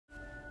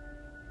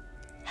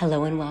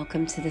Hello and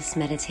welcome to this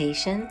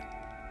meditation.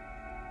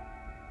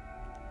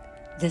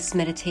 This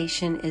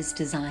meditation is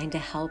designed to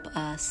help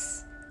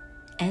us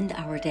end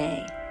our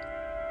day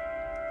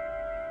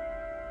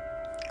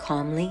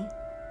calmly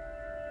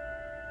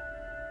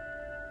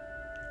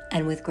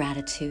and with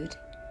gratitude.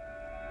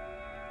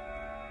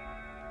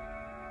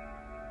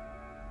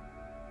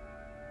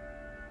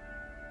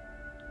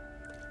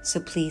 So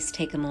please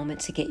take a moment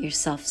to get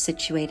yourself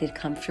situated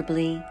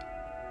comfortably.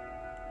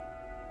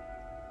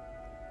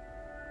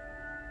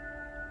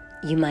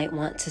 You might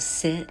want to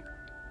sit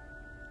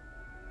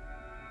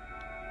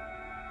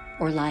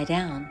or lie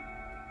down.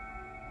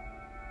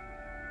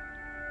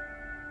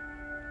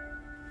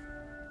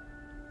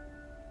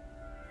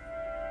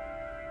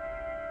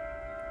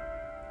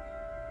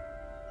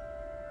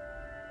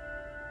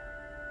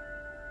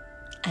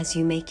 As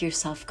you make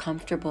yourself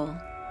comfortable,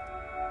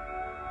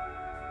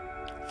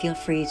 feel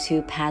free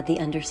to pad the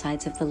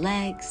undersides of the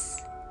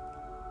legs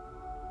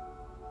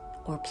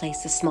or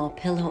place a small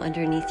pillow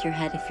underneath your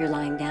head if you're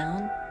lying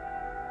down.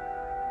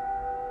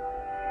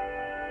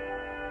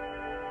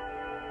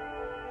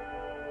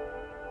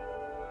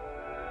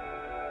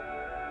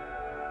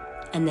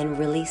 And then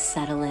really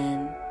settle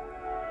in.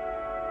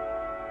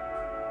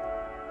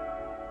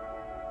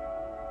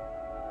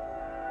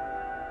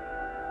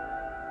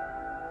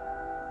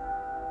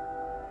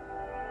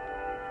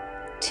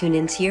 Tune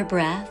into your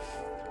breath.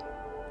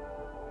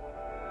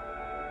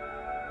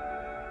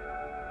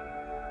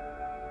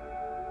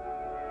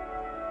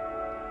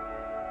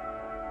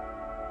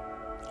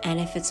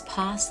 And if it's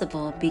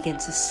possible, begin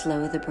to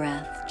slow the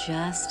breath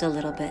just a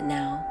little bit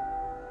now.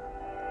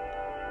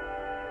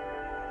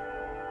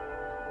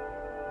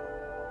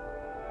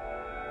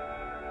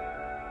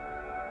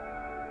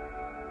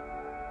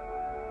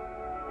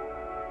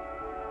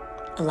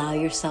 Allow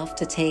yourself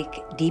to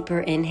take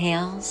deeper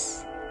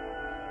inhales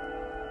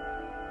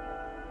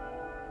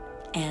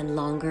and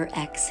longer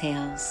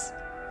exhales.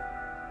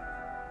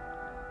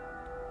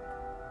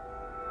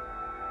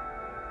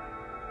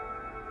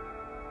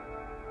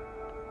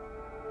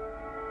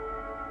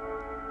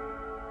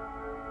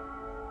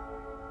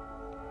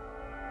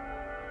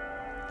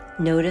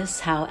 Notice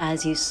how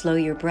as you slow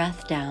your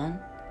breath down,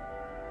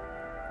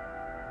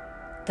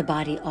 the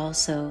body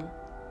also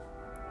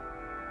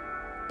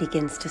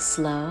begins to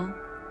slow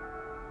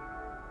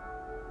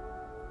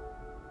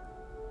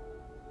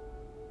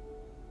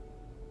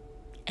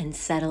and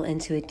settle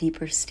into a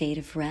deeper state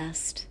of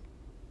rest.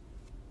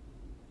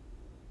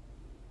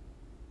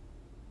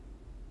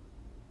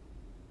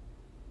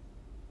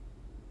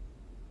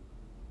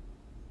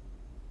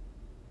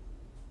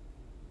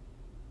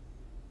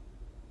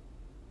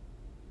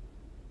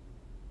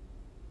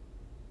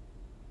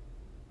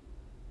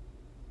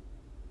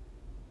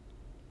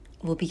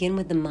 We'll begin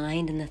with the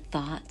mind and the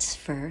thoughts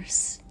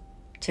first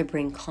to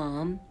bring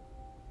calm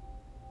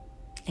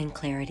and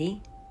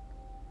clarity.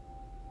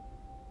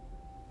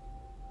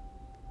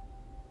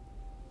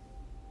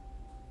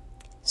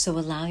 So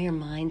allow your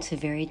mind to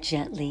very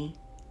gently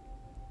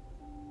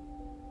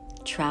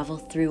travel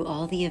through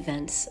all the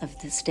events of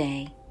this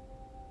day.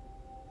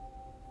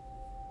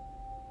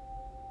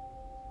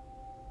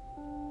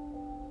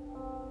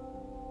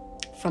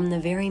 From the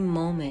very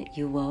moment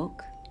you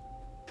woke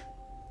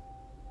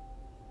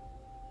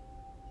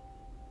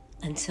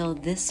until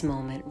this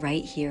moment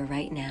right here,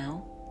 right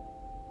now.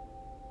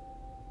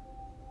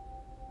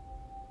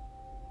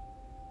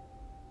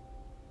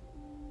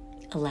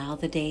 Allow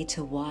the day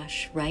to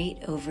wash right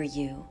over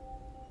you.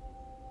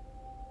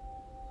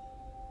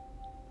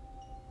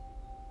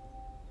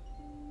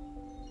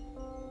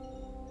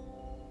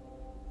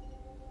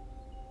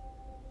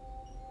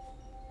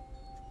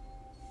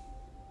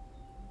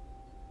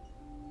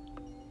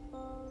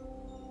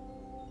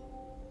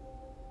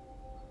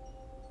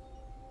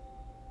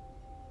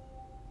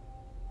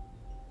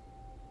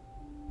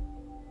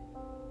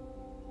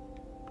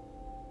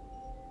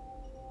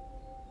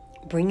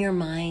 Bring your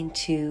mind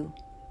to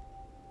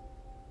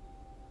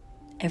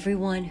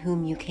everyone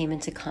whom you came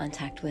into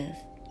contact with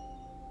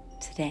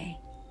today.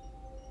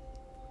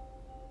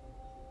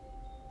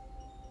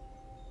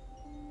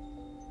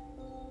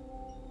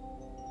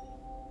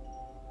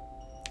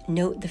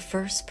 Note the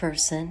first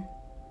person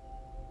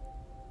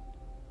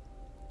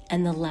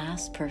and the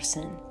last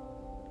person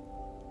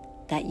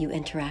that you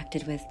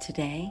interacted with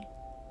today.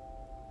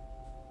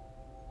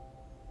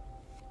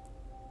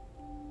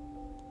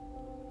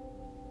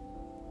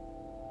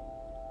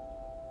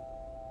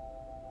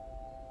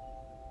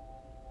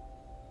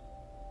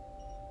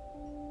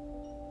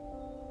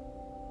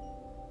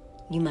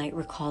 You might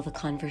recall the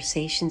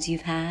conversations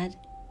you've had.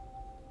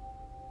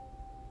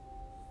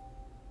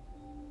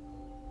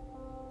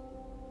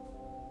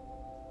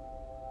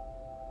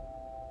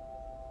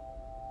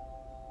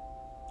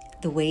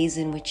 The ways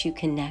in which you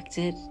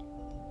connected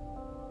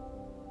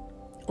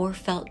or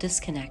felt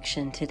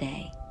disconnection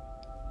today.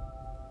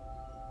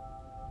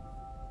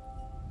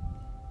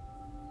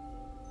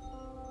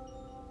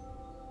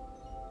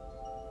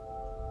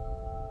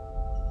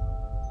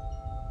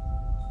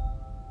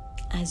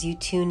 As you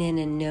tune in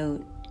and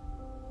note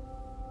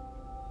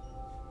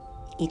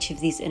each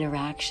of these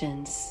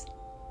interactions,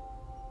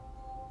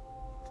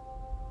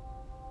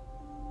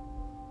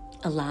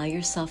 allow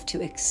yourself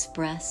to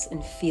express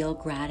and feel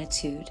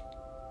gratitude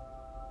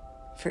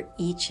for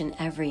each and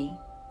every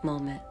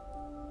moment.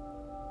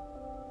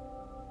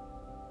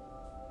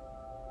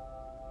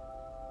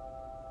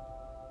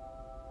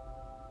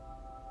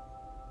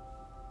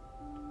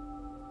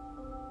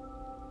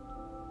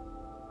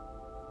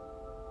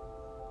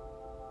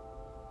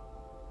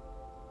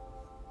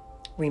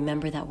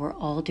 Remember that we're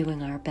all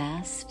doing our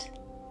best.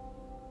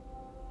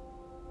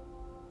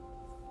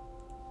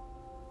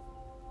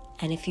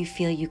 And if you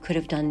feel you could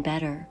have done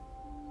better,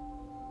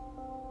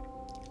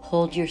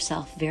 hold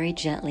yourself very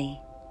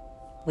gently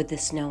with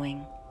this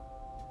knowing.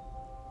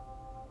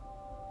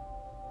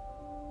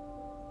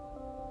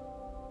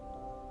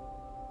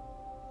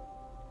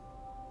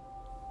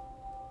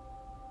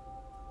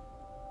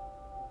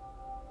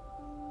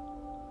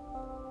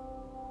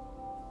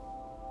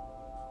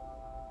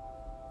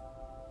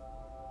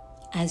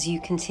 As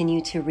you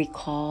continue to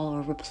recall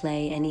or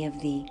replay any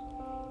of the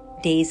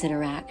day's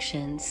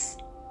interactions,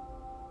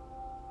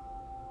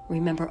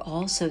 remember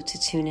also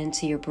to tune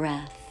into your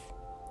breath.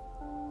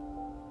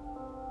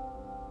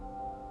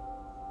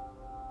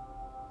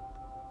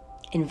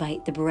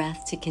 Invite the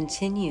breath to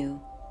continue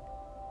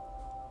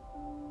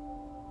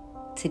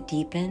to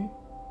deepen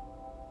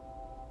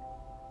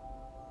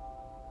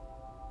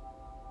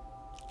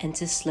and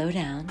to slow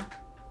down.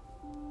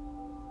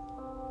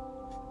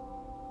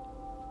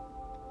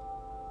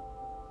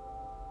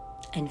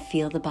 And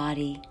feel the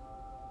body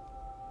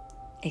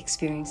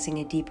experiencing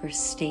a deeper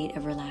state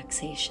of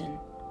relaxation.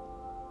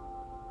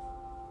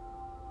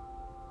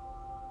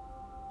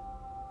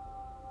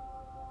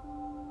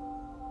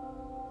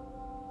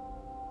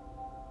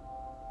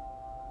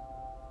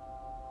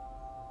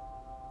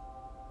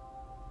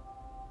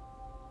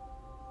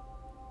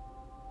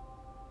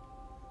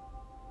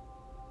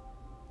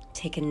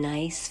 Take a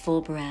nice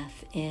full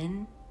breath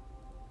in.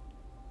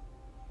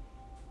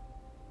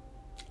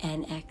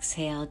 And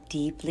exhale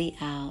deeply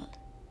out.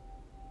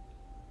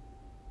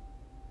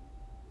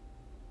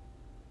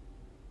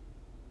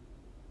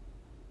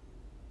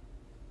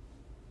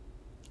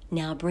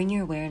 Now bring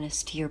your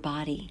awareness to your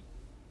body.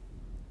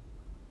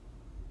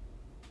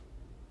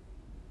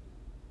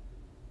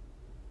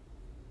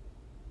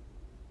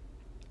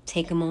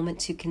 Take a moment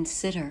to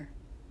consider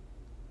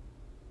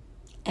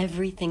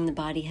everything the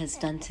body has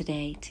done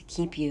today to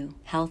keep you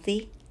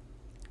healthy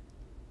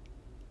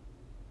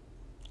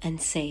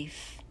and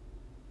safe.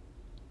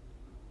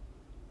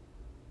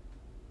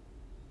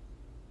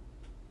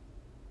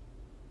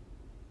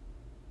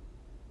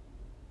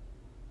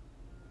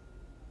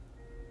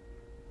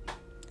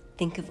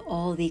 Think of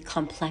all the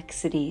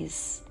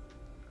complexities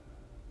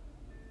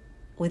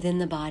within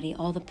the body,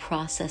 all the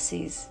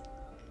processes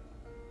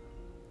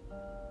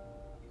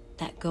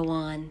that go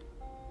on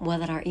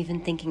without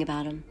even thinking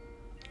about them.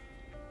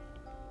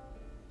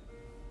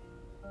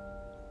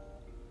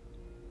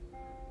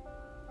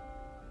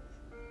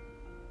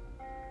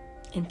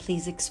 And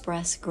please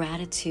express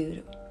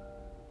gratitude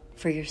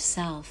for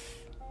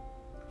yourself,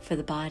 for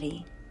the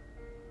body.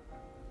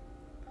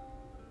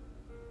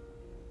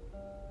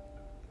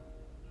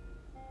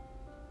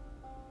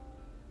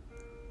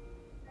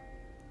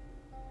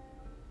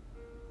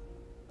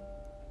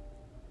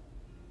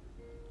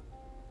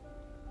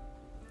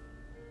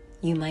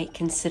 You might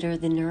consider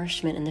the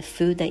nourishment and the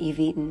food that you've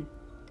eaten,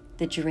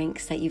 the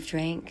drinks that you've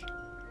drank.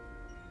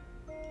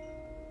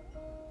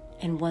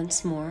 And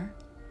once more,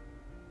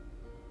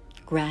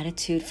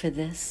 gratitude for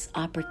this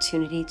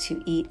opportunity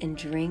to eat and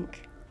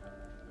drink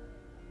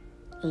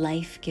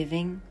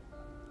life-giving,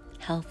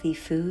 healthy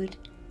food.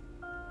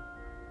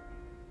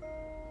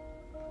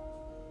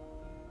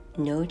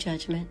 No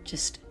judgment,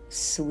 just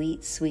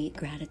sweet, sweet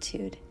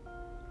gratitude.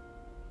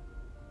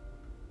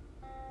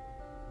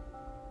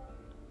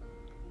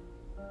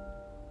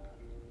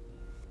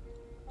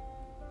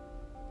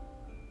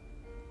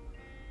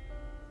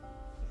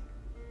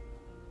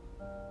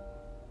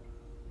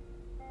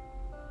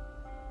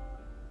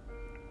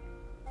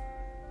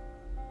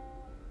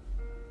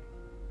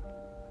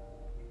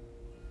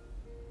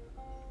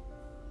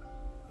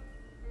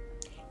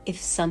 If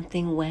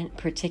something went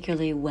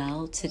particularly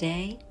well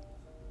today,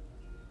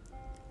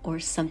 or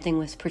something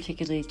was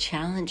particularly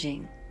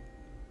challenging,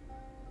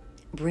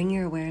 bring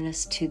your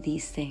awareness to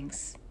these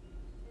things,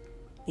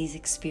 these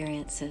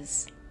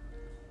experiences.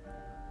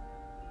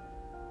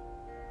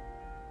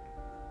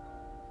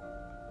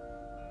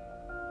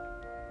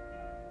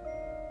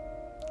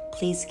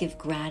 Please give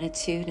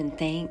gratitude and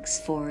thanks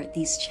for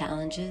these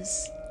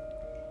challenges,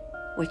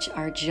 which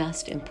are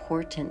just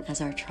important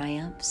as our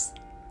triumphs.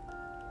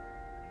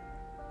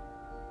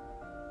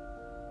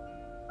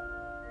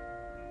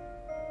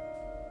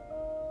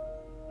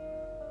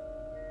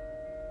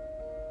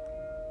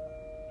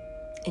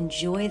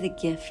 Enjoy the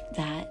gift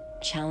that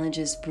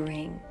challenges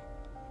bring,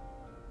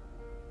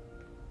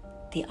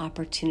 the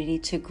opportunity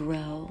to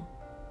grow,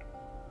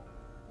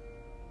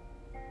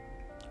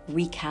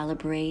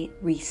 recalibrate,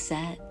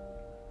 reset.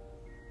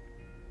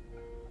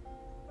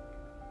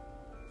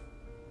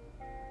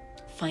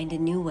 find a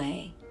new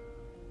way.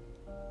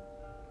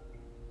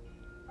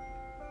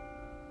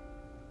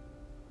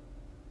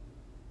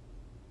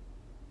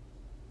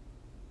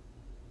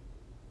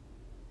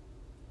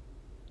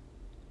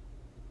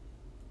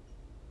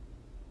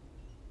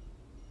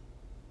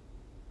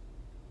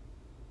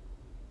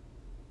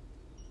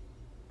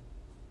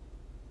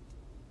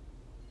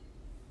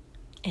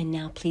 And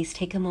now please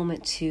take a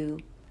moment to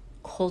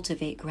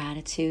cultivate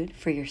gratitude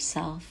for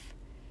yourself,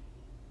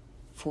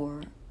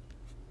 for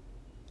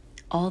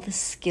all the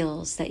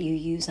skills that you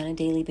use on a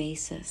daily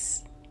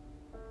basis.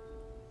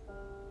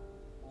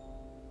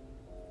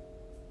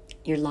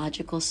 Your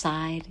logical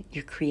side,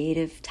 your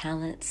creative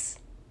talents,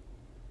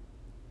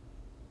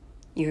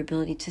 your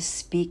ability to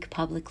speak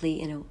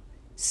publicly in a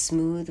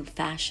smooth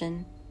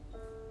fashion.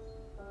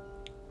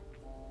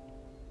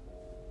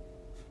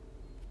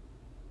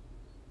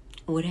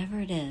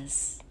 Whatever it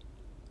is,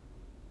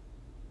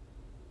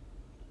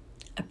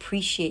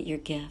 appreciate your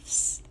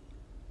gifts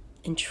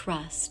and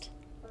trust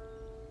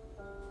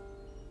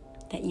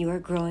that you are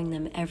growing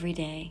them every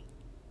day.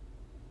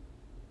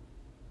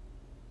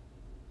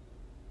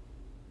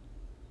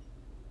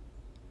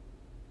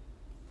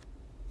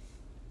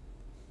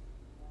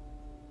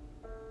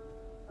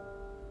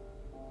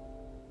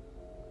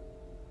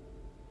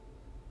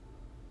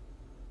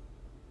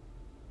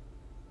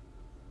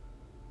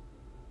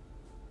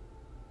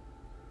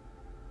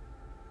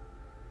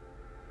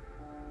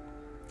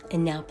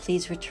 And now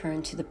please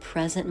return to the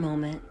present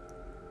moment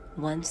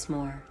once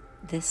more,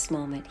 this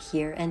moment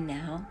here and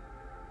now.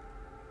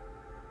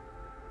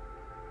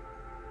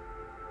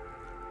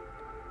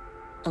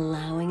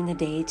 Allowing the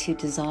day to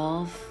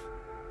dissolve.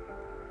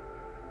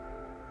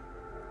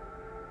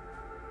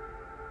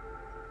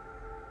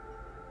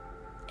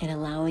 And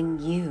allowing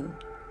you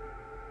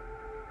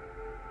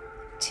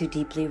to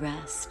deeply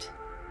rest.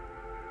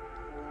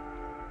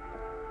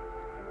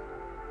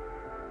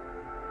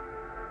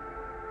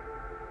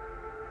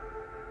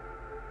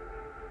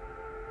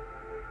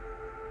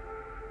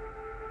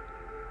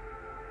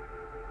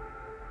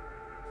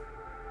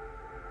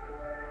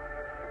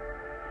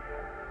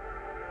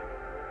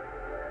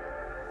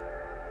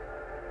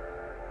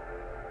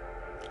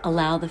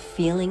 Allow the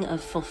feeling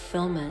of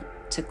fulfillment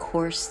to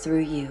course through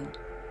you.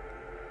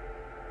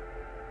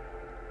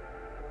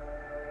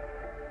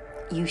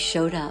 You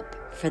showed up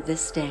for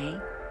this day.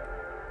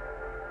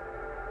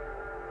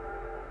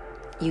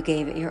 You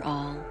gave it your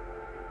all.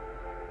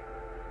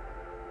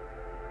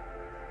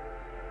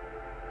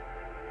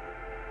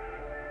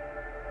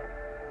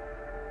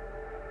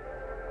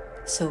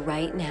 So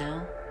right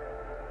now,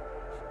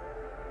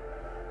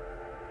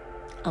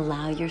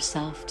 allow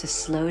yourself to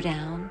slow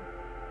down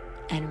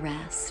and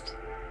rest.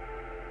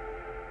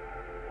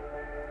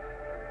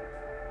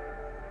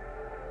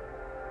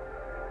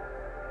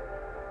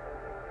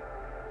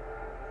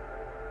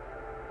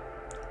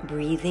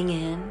 Breathing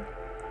in,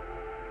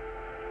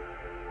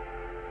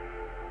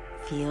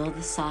 feel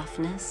the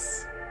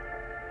softness.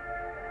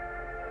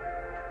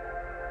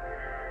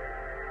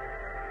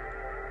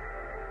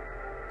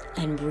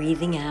 And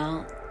breathing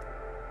out,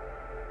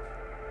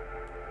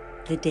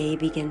 the day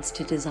begins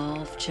to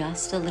dissolve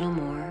just a little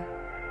more.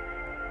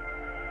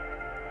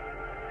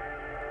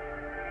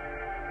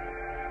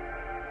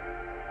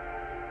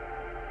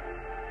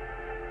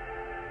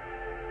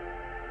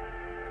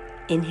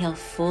 Inhale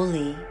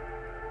fully,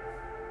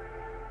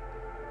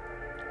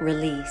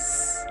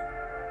 release.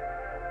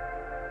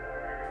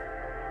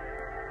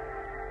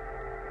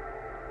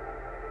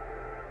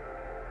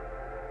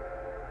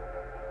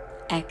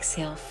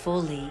 Exhale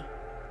fully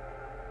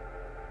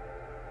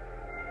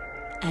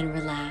and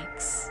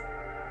relax.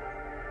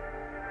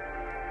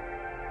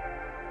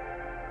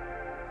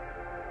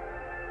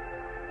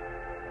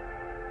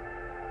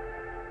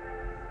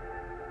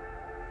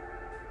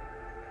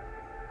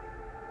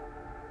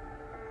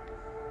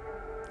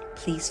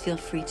 Please feel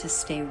free to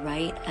stay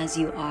right as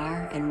you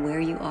are and where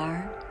you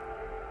are.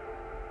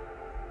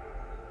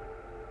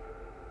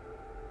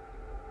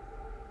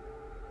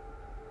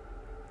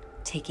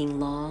 Taking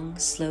long,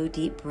 slow,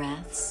 deep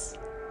breaths.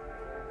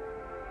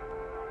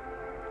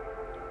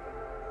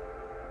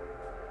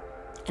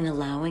 And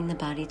allowing the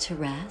body to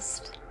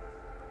rest.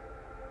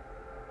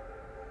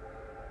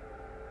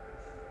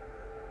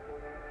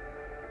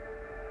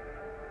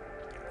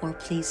 Or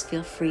please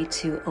feel free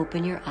to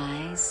open your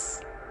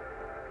eyes.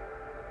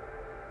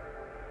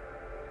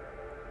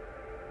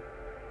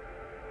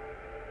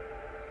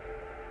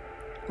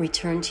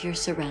 Return to your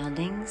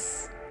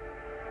surroundings.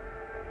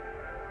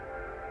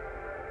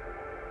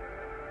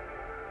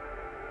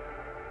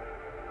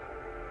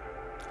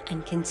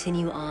 And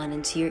continue on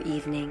into your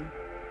evening,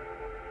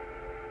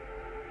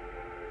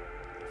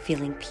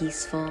 feeling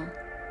peaceful,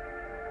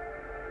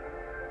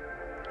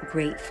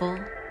 grateful,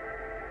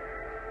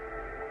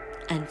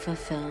 and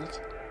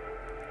fulfilled.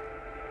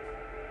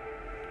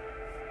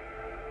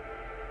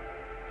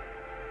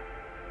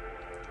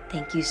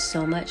 Thank you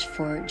so much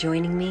for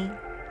joining me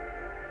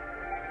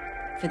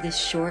for this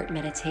short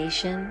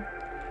meditation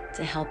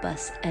to help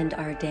us end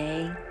our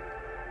day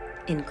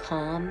in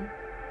calm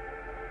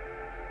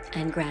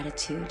and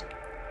gratitude.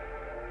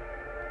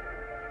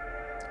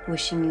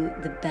 Wishing you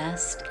the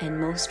best and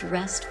most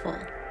restful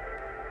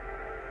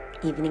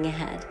evening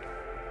ahead.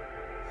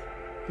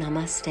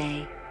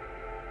 Namaste.